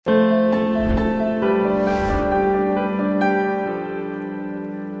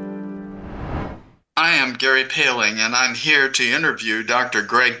Gary Paling, and I'm here to interview Dr.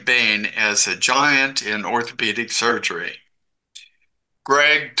 Greg Bain as a giant in orthopedic surgery.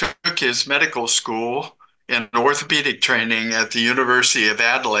 Greg took his medical school and orthopedic training at the University of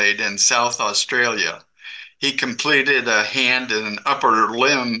Adelaide in South Australia. He completed a hand and upper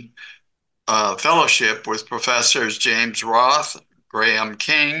limb fellowship with Professors James Roth, Graham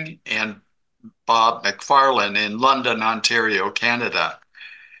King, and Bob McFarlane in London, Ontario, Canada.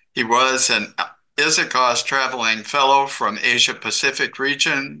 He was an ISACOS traveling fellow from Asia Pacific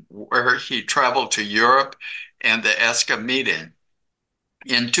region, where he traveled to Europe and the ESCA meeting.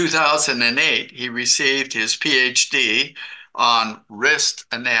 In 2008, he received his PhD on wrist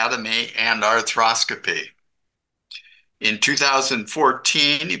anatomy and arthroscopy. In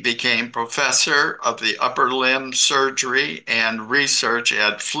 2014, he became professor of the upper limb surgery and research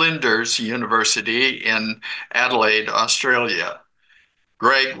at Flinders University in Adelaide, Australia.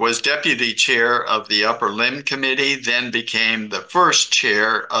 Greg was deputy chair of the Upper Limb Committee, then became the first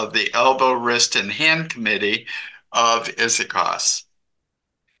chair of the Elbow, Wrist, and Hand Committee of ISACOS.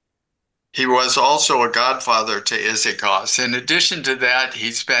 He was also a godfather to ISACOS. In addition to that,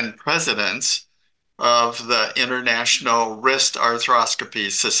 he's been president of the International Wrist Arthroscopy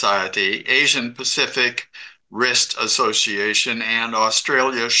Society, Asian Pacific Wrist Association, and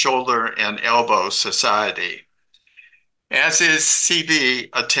Australia Shoulder and Elbow Society. As his CV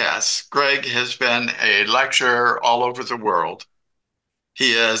attests, Greg has been a lecturer all over the world.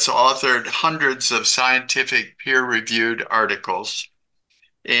 He has authored hundreds of scientific peer-reviewed articles,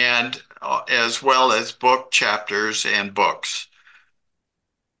 and as well as book chapters and books.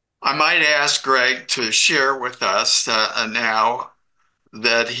 I might ask Greg to share with us now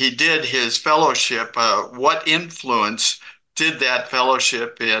that he did his fellowship. What influence did that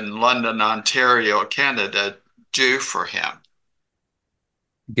fellowship in London, Ontario, Canada do for him?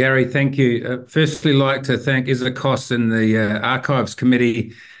 Gary, thank you. Firstly, like to thank ISACOS and the Archives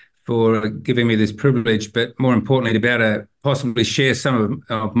Committee for giving me this privilege, but more importantly, to be able to possibly share some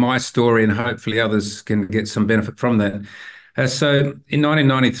of my story and hopefully others can get some benefit from that. So in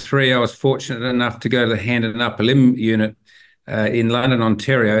 1993, I was fortunate enough to go to the hand and upper limb unit in London,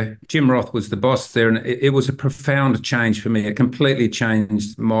 Ontario. Jim Roth was the boss there, and it was a profound change for me. It completely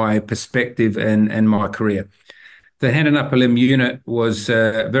changed my perspective and my career. The hand and upper limb unit was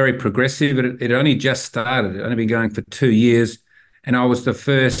very progressive. It only just started. It had only been going for 2 years, and I was the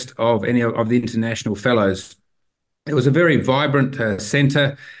first of any of the international fellows. It was a very vibrant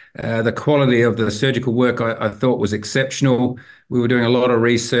centre. The quality of the surgical work I thought was exceptional. We were doing a lot of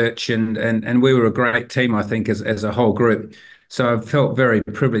research, and we were a great team, I think, as a whole group. So I felt very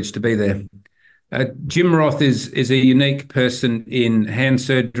privileged to be there. Jim Roth is a unique person in hand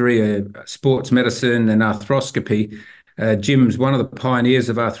surgery, sports medicine, and arthroscopy. Jim's one of the pioneers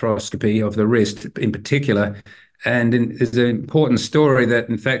of arthroscopy of the wrist in particular. And it's an important story that,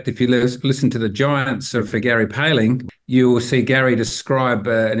 in fact, if you listen to the Giants for Gary Paling, you will see Gary describe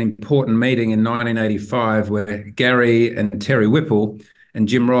an important meeting in 1985 where Gary and Terry Whipple and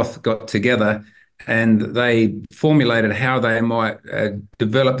Jim Roth got together and they formulated how they might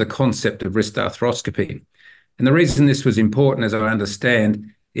develop the concept of wrist arthroscopy. And the reason this was important, as I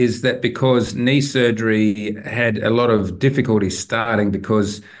understand, is that because knee surgery had a lot of difficulty starting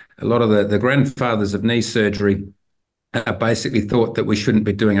because a lot of the grandfathers of knee surgery basically thought that we shouldn't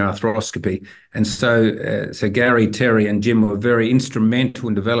be doing arthroscopy. And so Gary, Terry, and Jim were very instrumental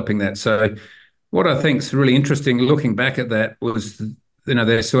in developing that. So what I think is really interesting looking back at that was,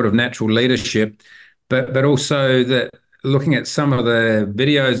 their sort of natural leadership, but also that looking at some of the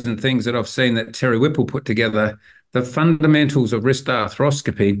videos and things that I've seen that Terry Whipple put together, the fundamentals of wrist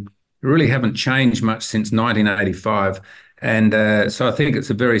arthroscopy really haven't changed much since 1985. And so I think it's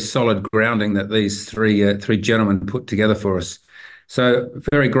a very solid grounding that these three gentlemen put together for us. So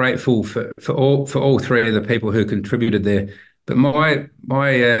very grateful for all three of the people who contributed there. But my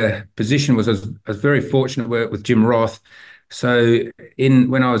position was I was very fortunate to work with Jim Roth. So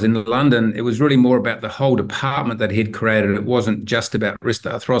when I was in London, it was really more about the whole department that he'd created. It wasn't just about wrist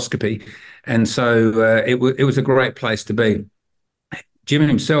arthroscopy. And so it was a great place to be. Jim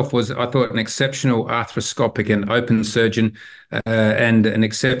himself was, I thought, an exceptional arthroscopic and open surgeon and an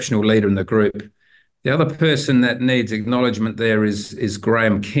exceptional leader in the group. The other person that needs acknowledgement there is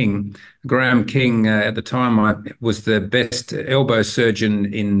Graham King. Graham King, at the time, was the best elbow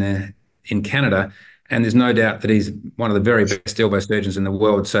surgeon in Canada, and there's no doubt that he's one of the very best elbow surgeons in the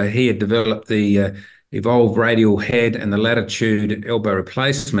world. So he had developed the evolved radial head and the latitude elbow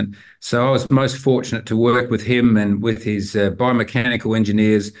replacement. So I was most fortunate to work with him and with his biomechanical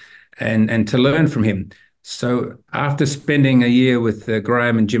engineers and to learn from him. So after spending a year with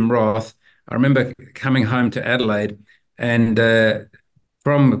Graham and Jim Roth, I remember coming home to Adelaide, and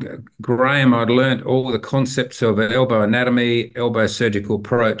from Graham, I'd learnt all the concepts of elbow anatomy, elbow surgical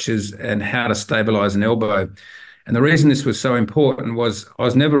approaches, and how to stabilize an elbow. And the reason this was so important was I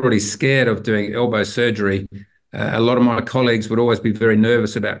was never really scared of doing elbow surgery. A lot of my colleagues would always be very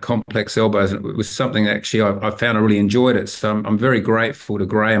nervous about complex elbows, and it was something actually I found I really enjoyed it. So I'm very grateful to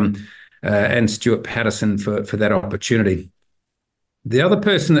Graham and Stuart Patterson for that opportunity. The other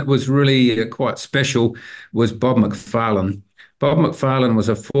person that was really quite special was Bob McFarlane. Bob McFarlane was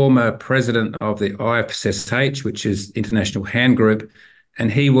a former president of the IFSSH, which is International Hand Group,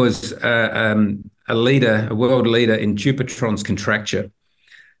 and he was a leader, a world leader in Dupuytren's contracture.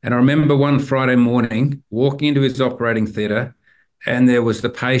 And I remember one Friday morning walking into his operating theatre, and there was the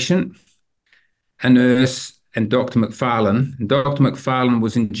patient, a nurse, and Dr. McFarlane. And Dr. McFarlane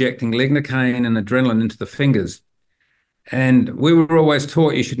was injecting lignocaine and adrenaline into the fingers. And we were always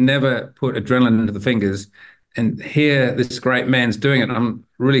taught you should never put adrenaline into the fingers. And here, this great man's doing it. I'm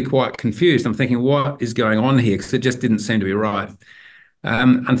really quite confused. I'm thinking, what is going on here? Because it just didn't seem to be right.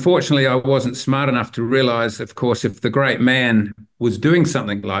 Unfortunately, I wasn't smart enough to realize, of course, if the great man was doing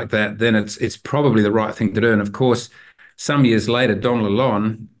something like that, then it's probably the right thing to do. And of course, some years later, Don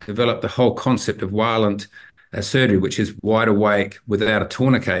Lalonde developed the whole concept of Weiland surgery, which is wide awake without a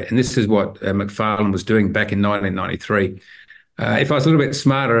tourniquet. And this is what McFarlane was doing back in 1993. If I was a little bit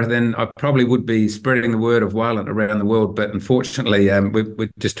smarter, then I probably would be spreading the word of Weiland around the world. But unfortunately, we're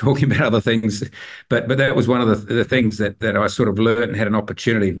just talking about other things. But that was one of the things that I sort of learned and had an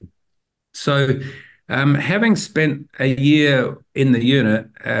opportunity. So having spent a year in the unit,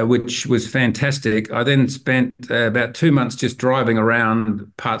 which was fantastic, I then spent about 2 months just driving around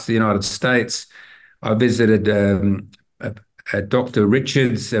parts of the United States. I visited Dr.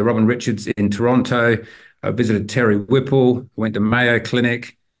 Richards, Robin Richards in Toronto. I visited Terry Whipple, went to Mayo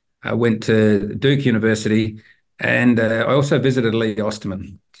Clinic, I went to Duke University, and I also visited Lee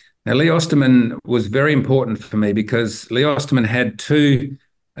Osterman. Now, Lee Osterman was very important for me because Lee Osterman had two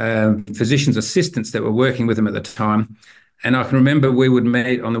physician's assistants that were working with him at the time. And I can remember we would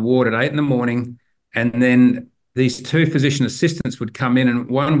meet on the ward at 8 in the morning, and then these two physician assistants would come in,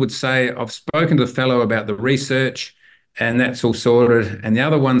 and one would say, I've spoken to the fellow about the research, and that's all sorted. And the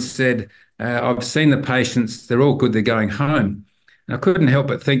other one said, I've seen the patients, they're all good, they're going home. And I couldn't help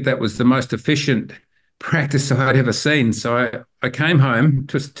but think that was the most efficient practice I'd ever seen. So I came home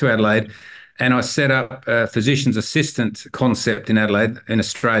to Adelaide, and I set up a physician's assistant concept in Adelaide, in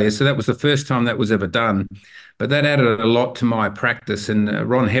Australia. So that was the first time that was ever done. But that added a lot to my practice. And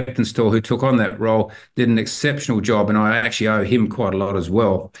Ron Heptonstall, who took on that role, did an exceptional job. And I actually owe him quite a lot as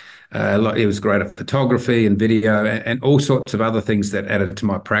well. He was great at photography and video and all sorts of other things that added to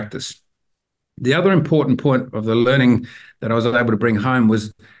my practice. The other important point of the learning that I was able to bring home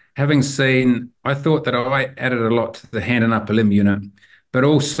was having seen, I thought that I added a lot to the hand and upper limb unit, but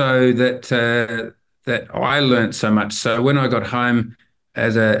also that I learned so much. So when I got home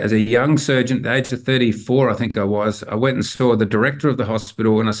as a young surgeon, at the age of 34, I think I went and saw the director of the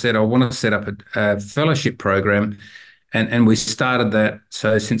hospital, and I said, I want to set up a fellowship program. And we started that.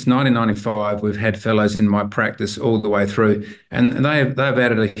 So since 1995, we've had fellows in my practice all the way through, and they've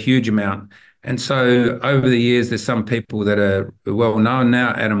added a huge amount. And so over the years, there's some people that are well known now: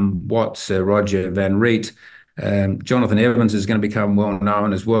 Adam Watts, Roger Van Riet, Jonathan Evans is going to become well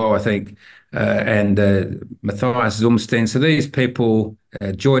known as well, I think, and Matthias Zumstein. So these people,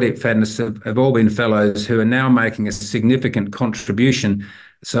 Joydeep Fadness, have all been fellows who are now making a significant contribution.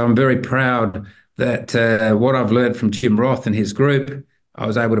 So I'm very proud that what I've learned from Jim Roth and his group, I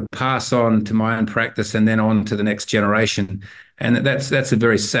was able to pass on to my own practice and then on to the next generation. And that's a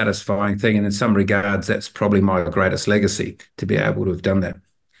very satisfying thing. And in some regards, that's probably my greatest legacy, to be able to have done that.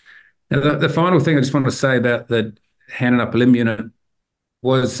 Now, the final thing I just want to say about the hand and upper limb unit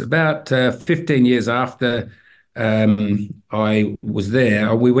was about 15 years after I was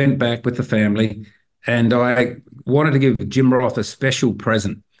there, we went back with the family, and I wanted to give Jim Roth a special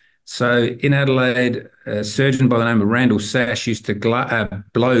present. So in Adelaide, a surgeon by the name of Randall Sash used to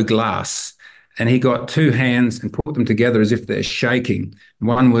blow glass, and he got two hands and put them together as if they're shaking.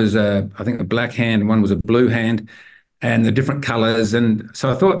 One was, I think, a black hand, and one was a blue hand, and the different colors. And so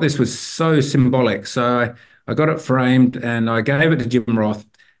I thought this was so symbolic. So I got it framed and I gave it to Jim Roth,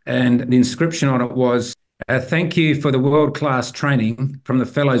 and the inscription on it was, thank you for the world-class training from the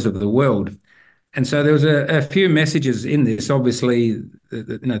fellows of the world. And so there was a few messages in this, obviously,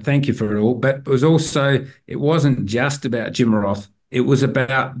 thank you for it all, but it wasn't just about Jim Roth. It was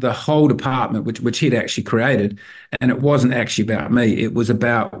about the whole department, which he'd actually created. And it wasn't actually about me. It was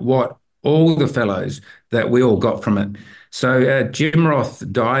about what all the fellows that we all got from it. So Jim Roth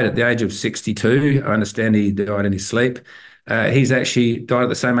died at the age of 62. I understand he died in his sleep. He's actually died at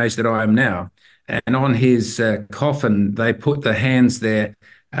the same age that I am now. And on his coffin, they put the hands there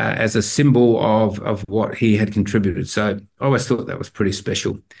as a symbol of what he had contributed. So I always thought that was pretty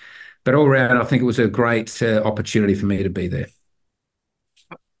special. But all around, I think it was a great opportunity for me to be there.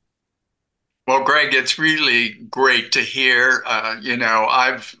 Well, Greg, it's really great to hear.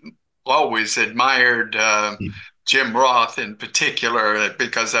 I've always admired Jim Roth in particular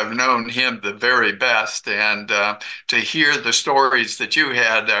because I've known him the very best. And to hear the stories that you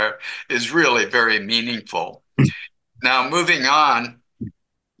had is really very meaningful. Now, moving on,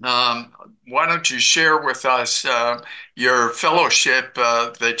 um, why don't you share with us your fellowship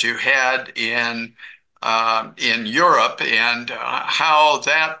that you had in Europe and how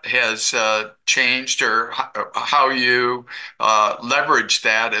that has changed or how you leverage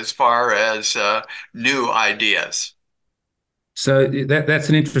that as far as new ideas? So that's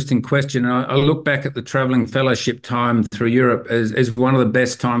an interesting question. I look back at the traveling fellowship time through Europe as one of the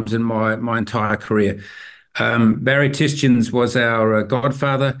best times in my entire career. Barry Tischens was our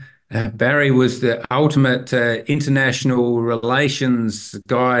godfather. Barry was the ultimate international relations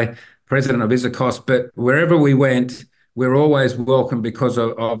guy, president of ISACOS. But wherever we went, we're always welcome because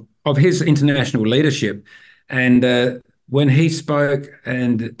of his international leadership. And when he spoke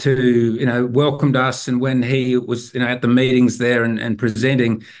and welcomed us, and when he was at the meetings there and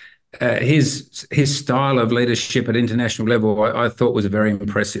presenting, his style of leadership at international level, I thought was very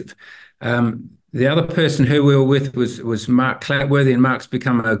impressive. The other person who we were with was Mark Clatworthy, and Mark's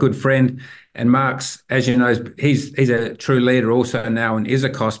become a good friend. And Mark's, as you know, he's a true leader also now in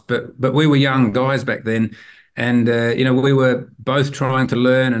ISACOS. But we were young guys back then, and we were both trying to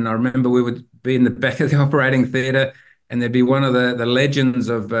learn. And I remember we would be in the back of the operating theatre, and there'd be one of the legends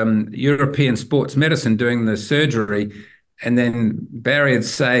of European sports medicine doing the surgery. And then Barry would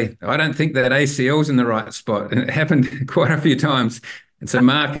say, I don't think that ACL's in the right spot. And it happened quite a few times. And so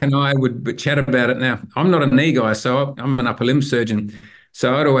Mark and I would chat about it. Now, I'm not a knee guy, so I'm an upper limb surgeon.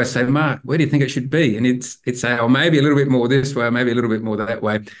 So I'd always say, Mark, where do you think it should be? And it'd say, oh, maybe a little bit more this way, maybe a little bit more that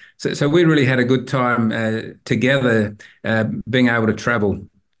way. So we really had a good time together, being able to travel.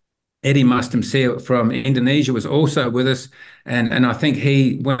 Eddie Mustamsi from Indonesia was also with us, and I think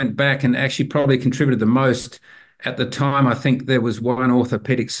he went back and actually probably contributed the most. At the time, I think there was one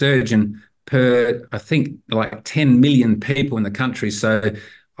orthopedic surgeon per, I think, like 10 million people in the country. So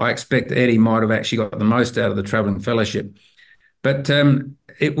I expect Eddie might have actually got the most out of the traveling fellowship. But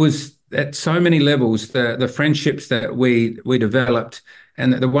it was at so many levels, the friendships that we developed,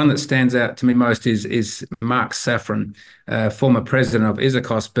 and the one that stands out to me most is Mark Safran, former president of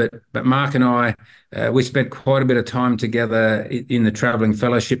ISACOS. But Mark and I, we spent quite a bit of time together in the traveling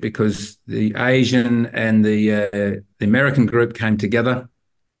fellowship because the Asian and the American group came together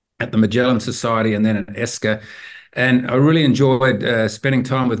at the Magellan Society and then at ESCA. And I really enjoyed spending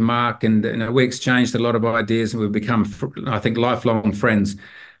time with Mark, and we exchanged a lot of ideas, and we've become, I think, lifelong friends.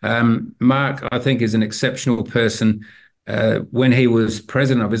 Mark, I think, is an exceptional person. When he was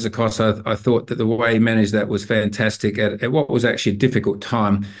president of ISACOS, I thought that the way he managed that was fantastic at what was actually a difficult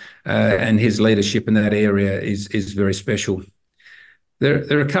time, and his leadership in that area is very special. There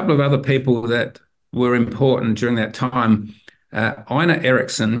are a couple of other people that were important during that time. Einar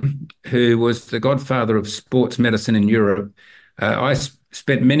Eriksson, who was the godfather of sports medicine in Europe. I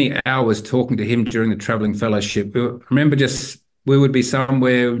spent many hours talking to him during the traveling fellowship. I remember we would be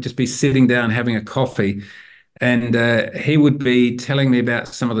somewhere, we'd just be sitting down having a coffee, and he would be telling me about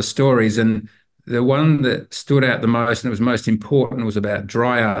some of the stories. And the one that stood out the most and it was most important was about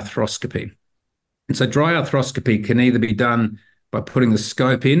dry arthroscopy. And so dry arthroscopy can either be done by putting the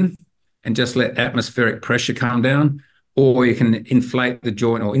scope in and just let atmospheric pressure come down, or you can inflate the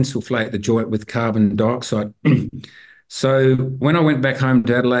joint or insufflate the joint with carbon dioxide. So when I went back home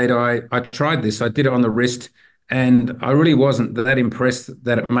to Adelaide, I tried this. I did it on the wrist, and I really wasn't that impressed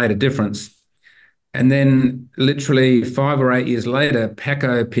that it made a difference. And then literally 5 or 8 years later,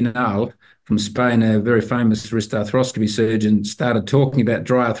 Paco Pinal from Spain, a very famous wrist arthroscopy surgeon, started talking about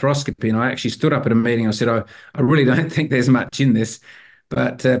dry arthroscopy. And I actually stood up at a meeting. I said, I really don't think there's much in this.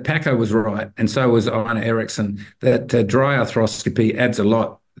 But Paco was right, and so was Einar Eriksson, that dry arthroscopy adds a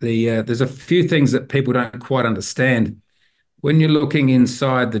lot. There's a few things that people don't quite understand. When you're looking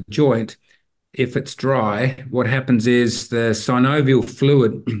inside the joint, if it's dry, what happens is the synovial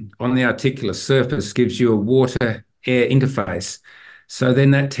fluid on the articular surface gives you a water-air interface. So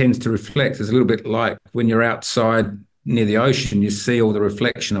then that tends to reflect. It's a little bit like when you're outside near the ocean, you see all the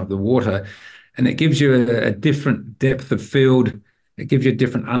reflection of the water, and it gives you a different depth of field It gives you a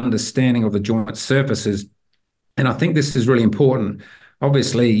different understanding of the joint surfaces. And I think this is really important.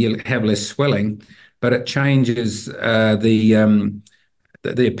 Obviously, you'll have less swelling, but it changes the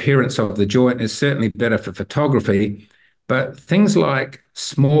appearance of the joint is certainly better for photography. But things like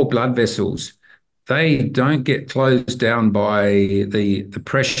small blood vessels, they don't get closed down by the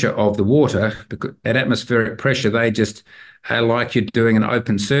pressure of the water. Because at atmospheric pressure, they just are like you're doing an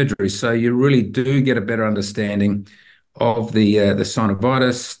open surgery. So you really do get a better understanding of the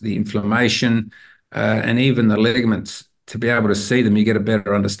synovitis, the inflammation, and even the ligaments. To be able to see them, you get a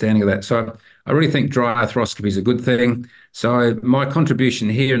better understanding of that. So I really think dry arthroscopy is a good thing. So my contribution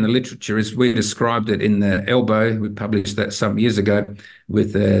here in the literature is we described it in the elbow. We published that some years ago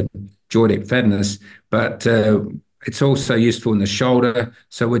with joint ecphadenus, but it's also useful in the shoulder.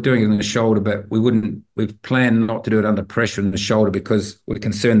 So we're doing it in the shoulder, but we've planned not to do it under pressure in the shoulder because we're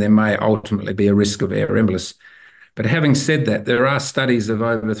concerned there may ultimately be a risk of air embolus. But having said that, there are studies of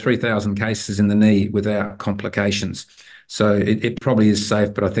over 3,000 cases in the knee without complications. So it probably is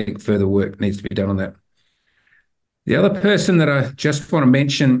safe, but I think further work needs to be done on that. The other person that I just want to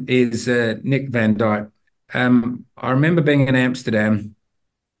mention is Nick Van Dyke. I remember being in Amsterdam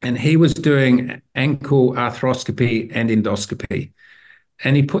and he was doing ankle arthroscopy and endoscopy.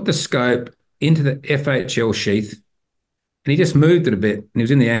 And he put the scope into the FHL sheath and he just moved it a bit and he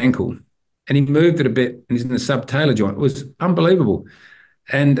was in the ankle. And he moved it a bit and he's in the subtalar joint. It was unbelievable.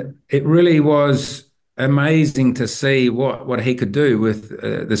 And it really was amazing to see what he could do with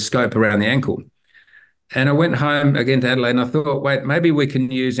the scope around the ankle. And I went home again to Adelaide and I thought, wait, maybe we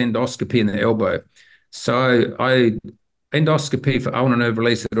can use endoscopy in the elbow. So endoscopy for ulnar nerve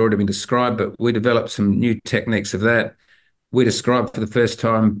release had already been described, but we developed some new techniques of that. We described for the first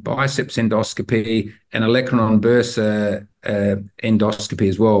time biceps endoscopy and olecranon bursa endoscopy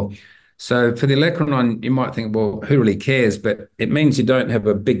as well. So for the olecranon, you might think, well, who really cares? But it means you don't have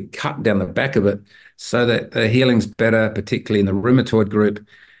a big cut down the back of it so that the healing's better, particularly in the rheumatoid group.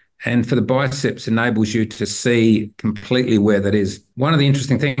 And for the biceps, enables you to see completely where that is. One of the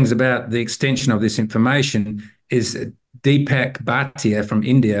interesting things about the extension of this information is Deepak Bhatia from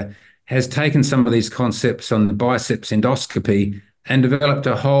India has taken some of these concepts on the biceps endoscopy and developed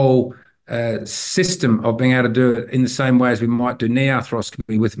a whole system of being able to do it in the same way as we might do knee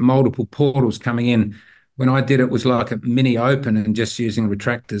arthroscopy with multiple portals coming in. When I did it, was like a mini open and just using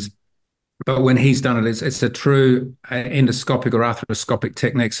retractors. But when he's done it, it's a true endoscopic or arthroscopic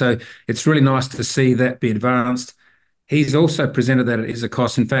technique. So it's really nice to see that be advanced. He's also presented that at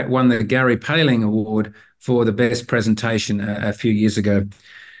ISAKOS. In fact, won the Gary Paling Award for the best presentation a few years ago.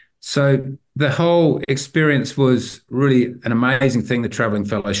 So the whole experience was really an amazing thing, the traveling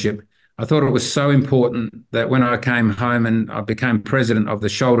fellowship. I thought it was so important that when I came home and I became president of the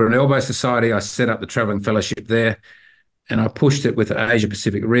Shoulder and Elbow Society, I set up the traveling fellowship there and I pushed it with the Asia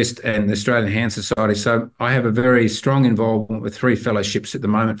Pacific Wrist and the Australian Hand Society. So I have a very strong involvement with 3 fellowships at the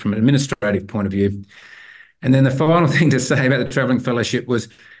moment from an administrative point of view. And then the final thing to say about the traveling fellowship was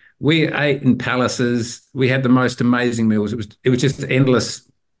we ate in palaces. We had the most amazing meals. It was just endless.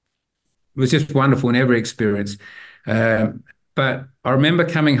 It was just wonderful in every experience. But I remember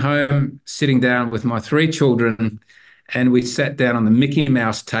coming home, sitting down with my 3 children, and we sat down on the Mickey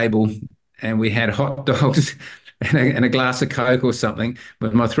Mouse table and we had hot dogs and a glass of Coke or something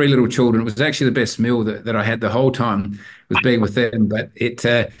with my 3 little children. It was actually the best meal that I had the whole time was being with them. But it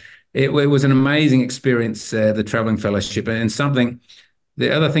was an amazing experience, the traveling fellowship. And something, the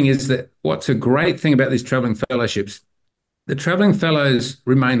other thing is that what's a great thing about these traveling fellowships, the traveling fellows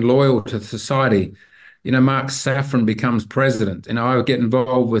remain loyal to society. Mark Safran becomes president, and I would get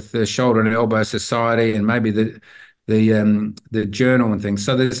involved with the Shoulder and Elbow Society and maybe the journal and things.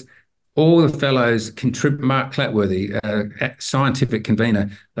 So there's all the fellows contribute. Mark Clatworthy, scientific convener,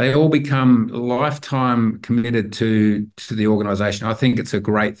 they all become lifetime committed to the organisation. I think it's a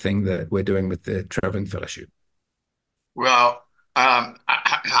great thing that we're doing with the travelling fellowship. Well,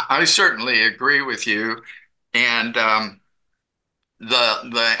 I certainly agree with you. And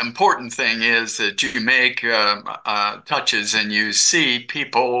the important thing is that you make touches and you see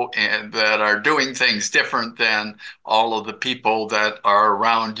people that are doing things different than all of the people that are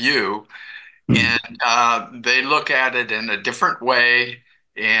around you. Mm. And they look at it in a different way.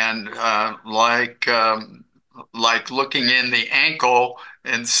 And like looking in the ankle,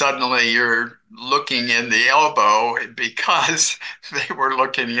 and suddenly you're looking in the elbow because they were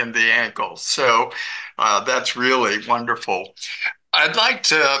looking in the ankle. So that's really wonderful. I'd like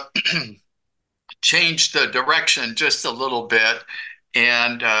to change the direction just a little bit.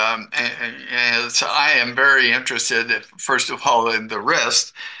 And as I am very interested, first of all, in the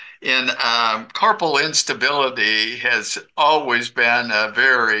wrist. And carpal instability has always been a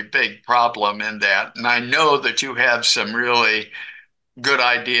very big problem in that. And I know that you have some really good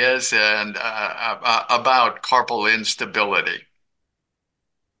ideas about carpal instability.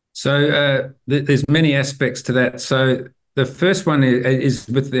 So there's many aspects to that. So the first one is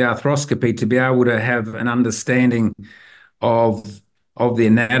with the arthroscopy to be able to have an understanding of the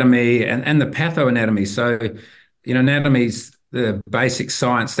anatomy and the pathoanatomy. So, anatomy is the basic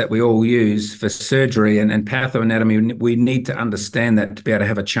science that we all use for surgery, and pathoanatomy, we need to understand that to be able to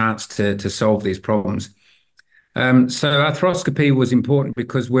have a chance to solve these problems. So arthroscopy was important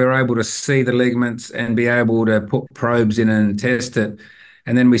because we're able to see the ligaments and be able to put probes in and test it.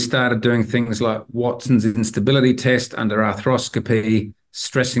 And then we started doing things like Watson's instability test under arthroscopy,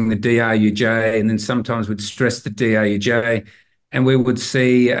 stressing the DRUJ, and then sometimes we'd stress the DRUJ, and we would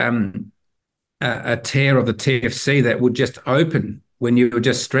see a tear of the TFC that would just open when you were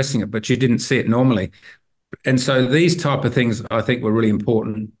just stressing it, but you didn't see it normally. And so these type of things I think were really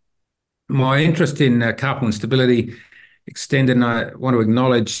important. My interest in carpal instability extended, and I want to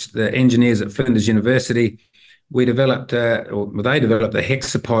acknowledge the engineers at Flinders University. We developed, or they developed a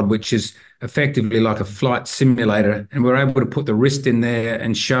hexapod, which is effectively like a flight simulator, and we're able to put the wrist in there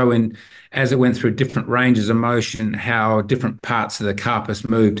and show in, as it went through different ranges of motion, how different parts of the carpus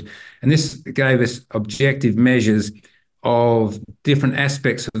moved. And this gave us objective measures of different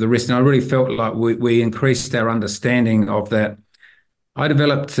aspects of the wrist, and I really felt like we increased our understanding of that. I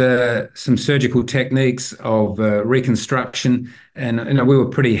developed some surgical techniques of reconstruction, and we were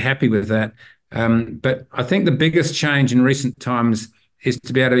pretty happy with that. But I think the biggest change in recent times is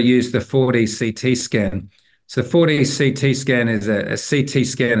to be able to use the 4D CT scan. So 4D CT scan is a CT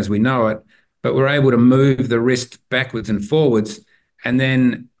scan as we know it, but we're able to move the wrist backwards and forwards, and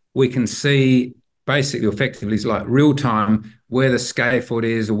then we can see basically effectively it's like real time where the scaphoid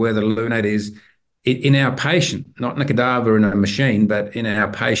is or where the lunate is in our patient, not in a cadaver in a machine, but in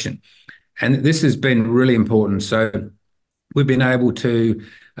our patient. And this has been really important. So we've been able to,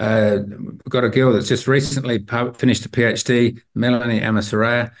 we've got a girl that's just recently finished a PhD, Melanie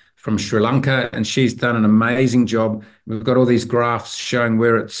Amasaraya from Sri Lanka, and she's done an amazing job. We've got all these graphs showing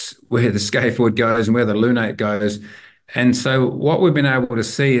where the scaphoid goes and where the lunate goes. And so what we've been able to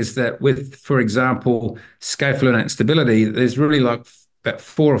see is that with, for example, scapholunate instability, there's really like about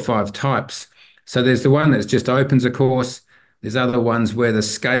 4 or 5 types. So there's the one that just opens, of course. There's other ones where the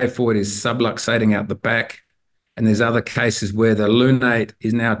scaphoid is subluxating out the back. And there's other cases where the lunate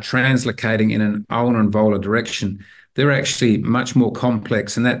is now translocating in an ulnar and volar direction. They're actually much more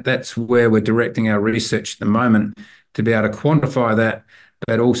complex. And that's where we're directing our research at the moment to be able to quantify that.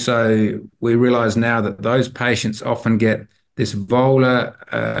 But also, we realize now that those patients often get this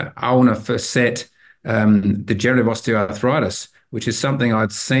volar ulnar facet degenerative osteoarthritis, which is something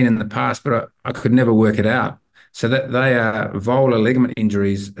I'd seen in the past, but I could never work it out. So that they are volar ligament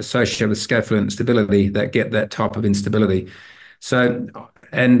injuries associated with scaphoid instability that get that type of instability. So,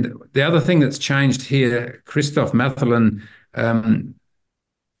 and the other thing that's changed here, Christoph Mathelin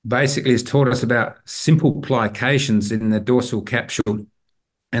basically has taught us about simple plications in the dorsal capsule.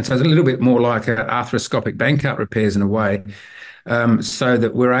 And so it's a little bit more like arthroscopic Bankart repairs in a way, so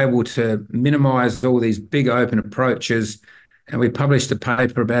that we're able to minimize all these big open approaches. And we published a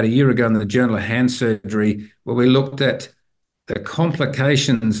paper about a year ago in the Journal of Hand Surgery where we looked at the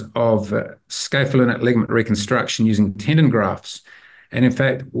complications of scapholunate ligament reconstruction using tendon grafts. And in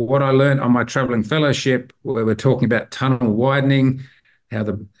fact, what I learned on my traveling fellowship, where we're talking about tunnel widening, how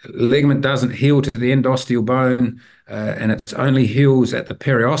the ligament doesn't heal to the endosteal bone, and it only heals at the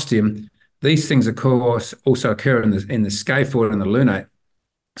periosteum. These things, of course, also occur in the scaphoid and the lunate.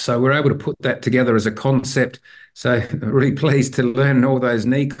 So we're able to put that together as a concept. So really pleased to learn all those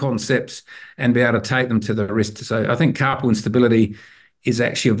knee concepts and be able to take them to the wrist. So I think carpal instability is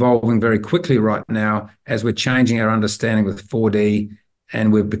actually evolving very quickly right now as we're changing our understanding with 4D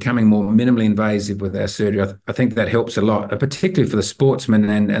and we're becoming more minimally invasive with our surgery. I think that helps a lot, particularly for the sportsman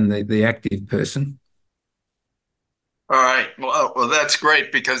and the active person. All right. Well, that's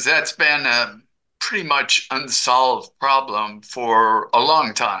great because that's been a pretty much unsolved problem for a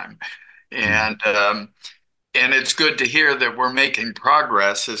long time. Mm. And it's good to hear that we're making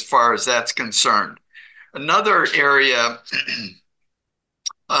progress as far as that's concerned. Another area,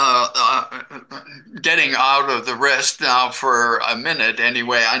 getting out of the wrist now for a minute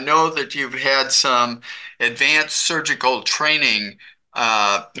anyway, I know that you've had some advanced surgical training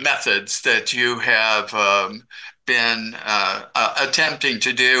methods that you have been attempting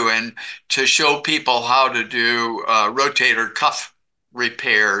to do and to show people how to do rotator cuff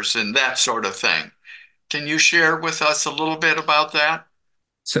repairs and that sort of thing. Can you share with us a little bit about that?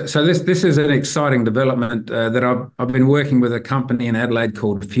 So this is an exciting development that I've been working with a company in Adelaide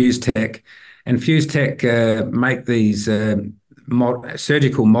called FuseTech, and FuseTech make these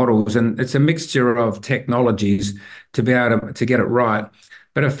surgical models, and it's a mixture of technologies to be able to get it right.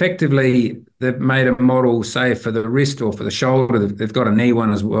 But effectively, they've made a model, say, for the wrist or for the shoulder. They've got a knee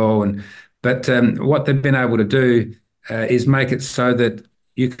one as well, and but what they've been able to do is make it so that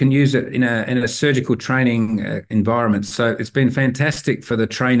you can use it in a surgical training environment. So it's been fantastic for the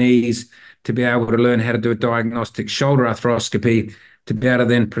trainees to be able to learn how to do a diagnostic shoulder arthroscopy, to be able to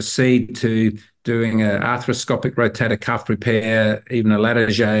then proceed to doing an arthroscopic rotator cuff repair, even a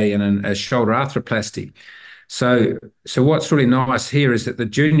Latarjet and a shoulder arthroplasty. So what's really nice here is that the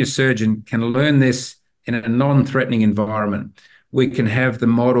junior surgeon can learn this in a non-threatening environment. We can have the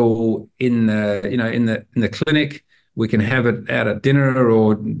model in the clinic. We can have it out at dinner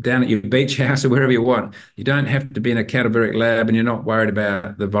or down at your beach house or wherever you want. You don't have to be in a cadaveric lab, and you're not worried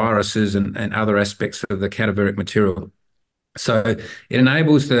about the viruses and other aspects of the cadaveric material. So it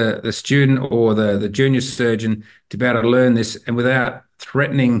enables the student or the junior surgeon to be able to learn this and without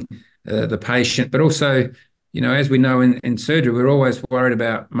threatening the patient. But also, as we know in surgery, we're always worried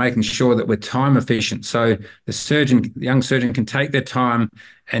about making sure that we're time efficient. So the young surgeon can take their time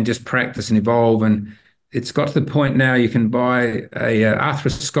and just practice and evolve. And it's got to the point now you can buy a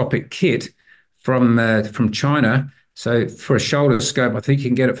arthroscopic kit from China. So for a shoulder scope, I think you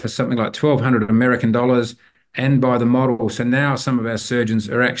can get it for something like 1,200 American dollars and buy the model. So now some of our surgeons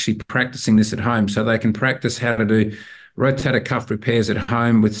are actually practicing this at home. So they can practice how to do rotator cuff repairs at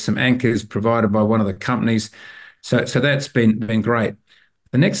home with some anchors provided by one of the companies. So that's been great.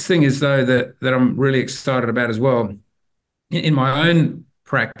 The next thing is though that I'm really excited about as well. In my own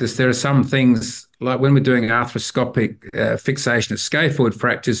practice, there are some things like when we're doing arthroscopic fixation of scaphoid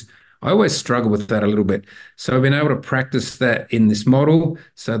fractures, I always struggle with that a little bit. So I've been able to practice that in this model.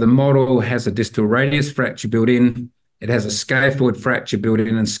 So the model has a distal radius fracture built in. It has a scaphoid fracture built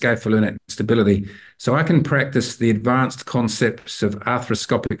in and scapholunate stability. So I can practice the advanced concepts of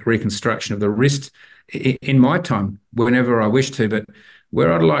arthroscopic reconstruction of the wrist in my time, whenever I wish to. But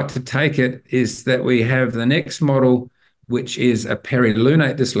where I'd like to take it is that we have the next model, which is a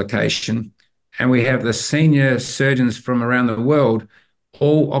perilunate dislocation, and we have the senior surgeons from around the world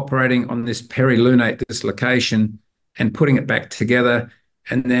all operating on this perilunate dislocation and putting it back together.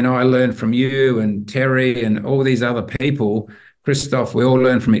 And then I learn from you and Terry and all these other people, Christoph, we all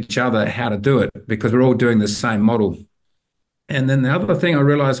learn from each other how to do it because we're all doing the same model. And then the other thing I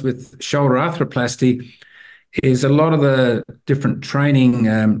realized with shoulder arthroplasty is a lot of the different training,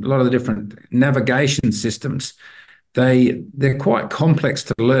 a lot of the different navigation systems, they're quite complex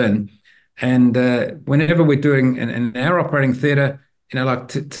to learn. And whenever we're doing in our operating theatre, like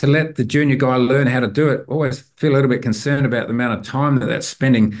to let the junior guy learn how to do it, always feel a little bit concerned about the amount of time that that's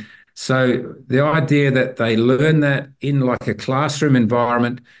spending. So the idea that they learn that in like a classroom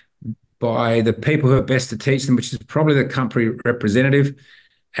environment by the people who are best to teach them, which is probably the company representative,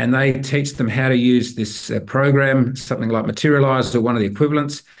 and they teach them how to use this program, something like Materialize or one of the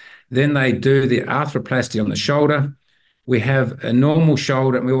equivalents. Then they do the arthroplasty on the shoulder. We have a normal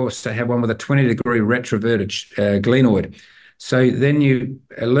shoulder, and we also have one with a 20-degree retroverted glenoid. So then you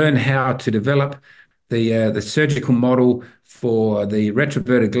learn how to develop the surgical model for the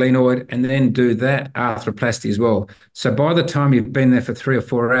retroverted glenoid and then do that arthroplasty as well. So by the time you've been there for 3 or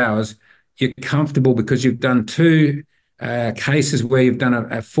 4 hours, you're comfortable because you've done two cases where you've done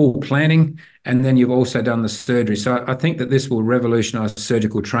a full planning and then you've also done the surgery. So I think that this will revolutionize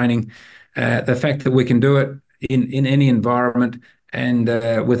surgical training. The fact that we can do it in any environment and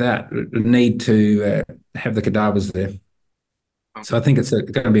without the need to have the cadavers there. So I think it's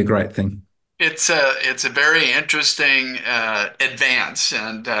going to be a great thing. It's a very interesting advance,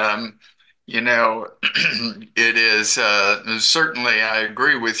 and it is certainly. I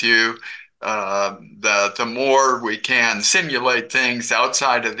agree with you. The more we can simulate things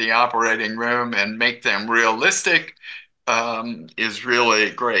outside of the operating room and make them realistic, is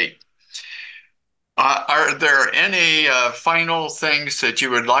really great. Are there any final things that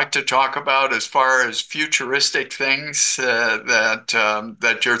you would like to talk about as far as futuristic things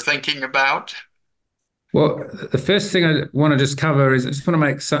that you're thinking about? Well, the first thing I want to just cover is I just want to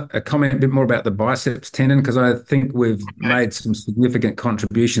make a comment a bit more about the biceps tendon because I think we've Okay. made some significant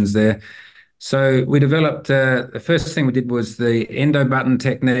contributions there. So we developed the first thing we did was the endo button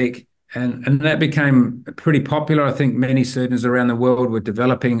technique, and that became pretty popular. I think many surgeons around the world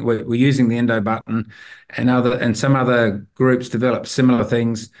were using the endo button, and some other groups developed similar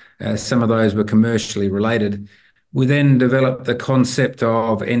things. Some of those were commercially related. We then developed the concept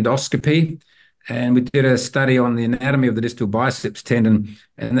of endoscopy. and we did a study on the anatomy of the distal biceps tendon,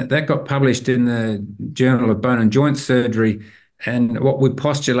 and that got published in the Journal of Bone and Joint Surgery. And what we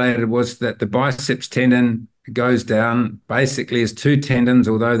postulated was that the biceps tendon goes down basically as two tendons,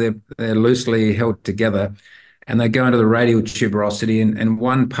 although they're loosely held together, and they go into the radial tuberosity, and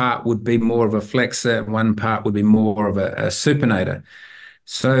one part would be more of a flexor, and one part would be more of a supinator.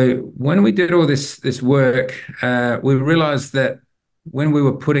 So when we did all this work, we realized that when we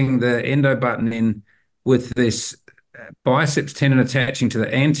were putting the endo button in with this biceps tendon attaching to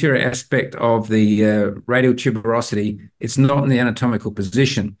the anterior aspect of the radial tuberosity, it's not in the anatomical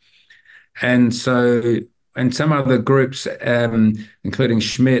position. And so, and some other groups, including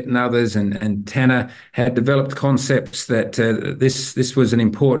Schmidt and others, and Tanner, had developed concepts that this was an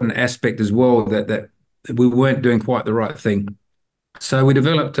important aspect as well, that we weren't doing quite the right thing. So we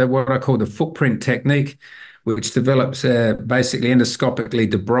developed what I call the footprint technique, which develops basically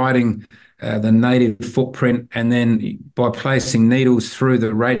endoscopically debriding the native footprint, and then by placing needles through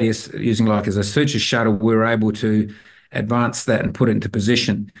the radius, using like as a suture shuttle, we were able to advance that and put it into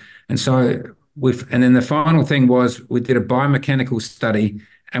position. And so and then the final thing was we did a biomechanical study,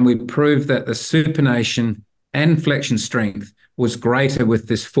 and we proved that the supination and flexion strength was greater with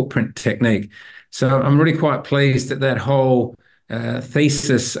this footprint technique. So I'm really quite pleased that that whole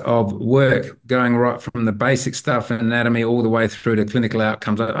thesis of work going right from the basic stuff in anatomy all the way through to clinical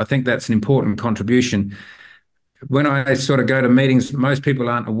outcomes. I think that's an important contribution. When I sort of go to meetings, most people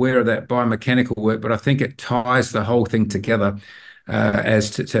aren't aware of that biomechanical work, but I think it ties the whole thing together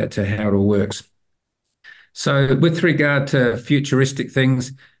as to how it all works. So with regard to futuristic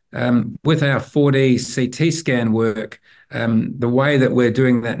things, with our 4D CT scan work, the way that we're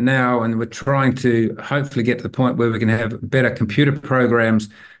doing that now, and we're trying to hopefully get to the point where we can have better computer programs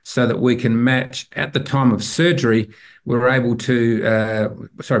so that we can match at the time of surgery, before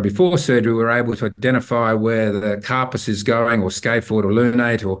surgery, we're able to identify where the carpus is going, or scaphoid or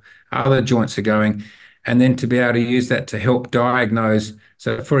lunate or other joints are going, and then to be able to use that to help diagnose.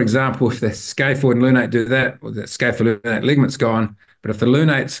 So, for example, if the scaphoid and lunate do that, or the scaphoid lunate ligament's gone, but if the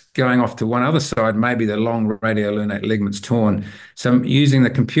lunate's going off to one other side, maybe the long radiolunate ligament's torn. So I'm using the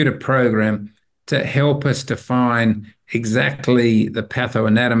computer program to help us define exactly the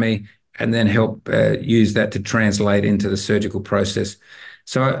pathoanatomy, and then help use that to translate into the surgical process.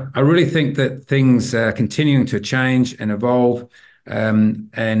 So I really think that things are continuing to change and evolve.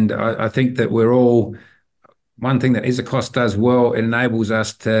 And I think that we're all, one thing that Isocos does well, it enables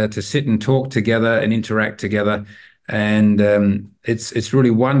us to sit and talk together and interact together. And it's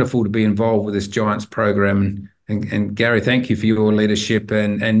really wonderful to be involved with this Giants program. And Gary, thank you for your leadership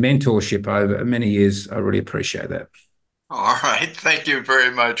and mentorship over many years. I really appreciate that. All right. Thank you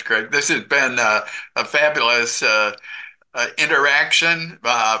very much, Greg. This has been a fabulous interaction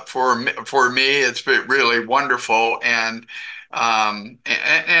for me. It's been really wonderful, and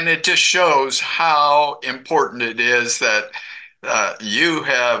it just shows how important it is that you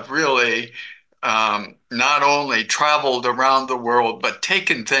have really not only traveled around the world, but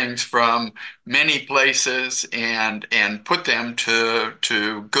taken things from many places and put them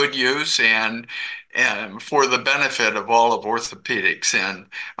to good use and for the benefit of all of orthopedics. And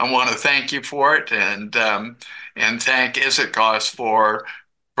I want to thank you for it, and thank Isocos for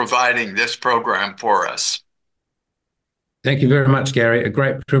providing this program for us. Thank you very much, Gary. A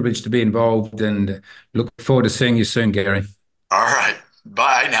great privilege to be involved, and look forward to seeing you soon, Gary. All right.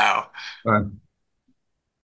 Bye now. Bye.